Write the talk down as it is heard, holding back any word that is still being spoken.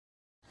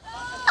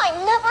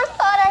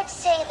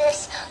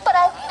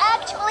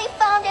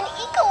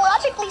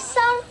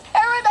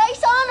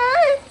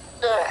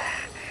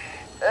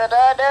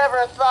I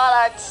never thought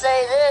I'd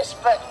say this,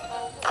 but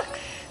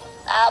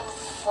I'm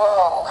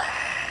full.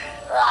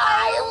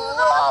 I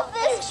love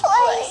this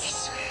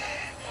place.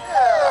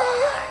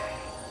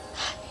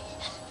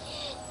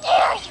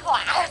 There you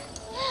are.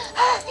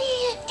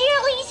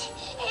 Dilly's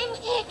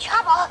in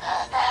trouble.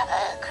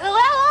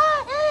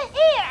 Cruella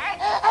here.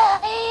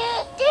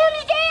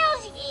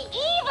 Dimsdale's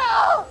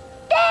evil.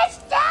 This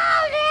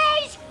town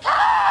is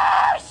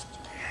cursed.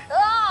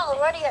 Oh,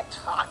 what are you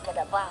talking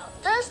about?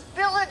 This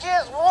village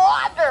is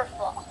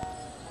wonderful.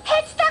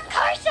 It's the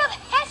curse of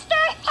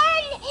Hester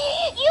and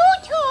you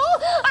two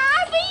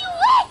are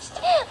bewitched.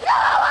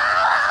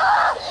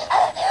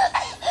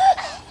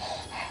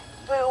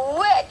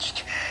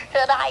 Bewitched,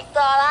 and I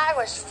thought I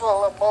was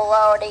full of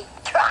baloney.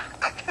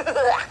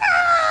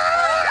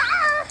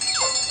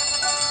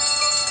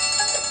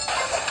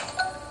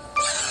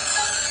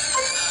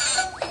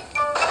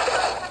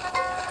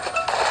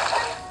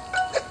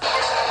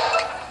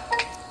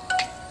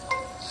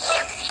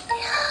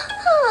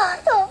 Oh,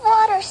 the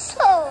water's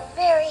so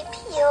very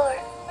pure.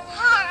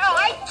 Oh,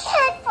 I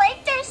can't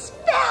break their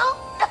spell.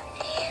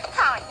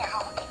 Oh no,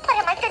 what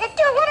am I gonna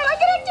do? What am I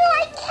gonna do?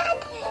 I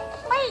can't.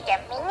 Wait a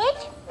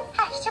minute.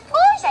 I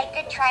suppose I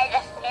could try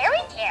the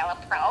fairy tale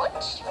approach.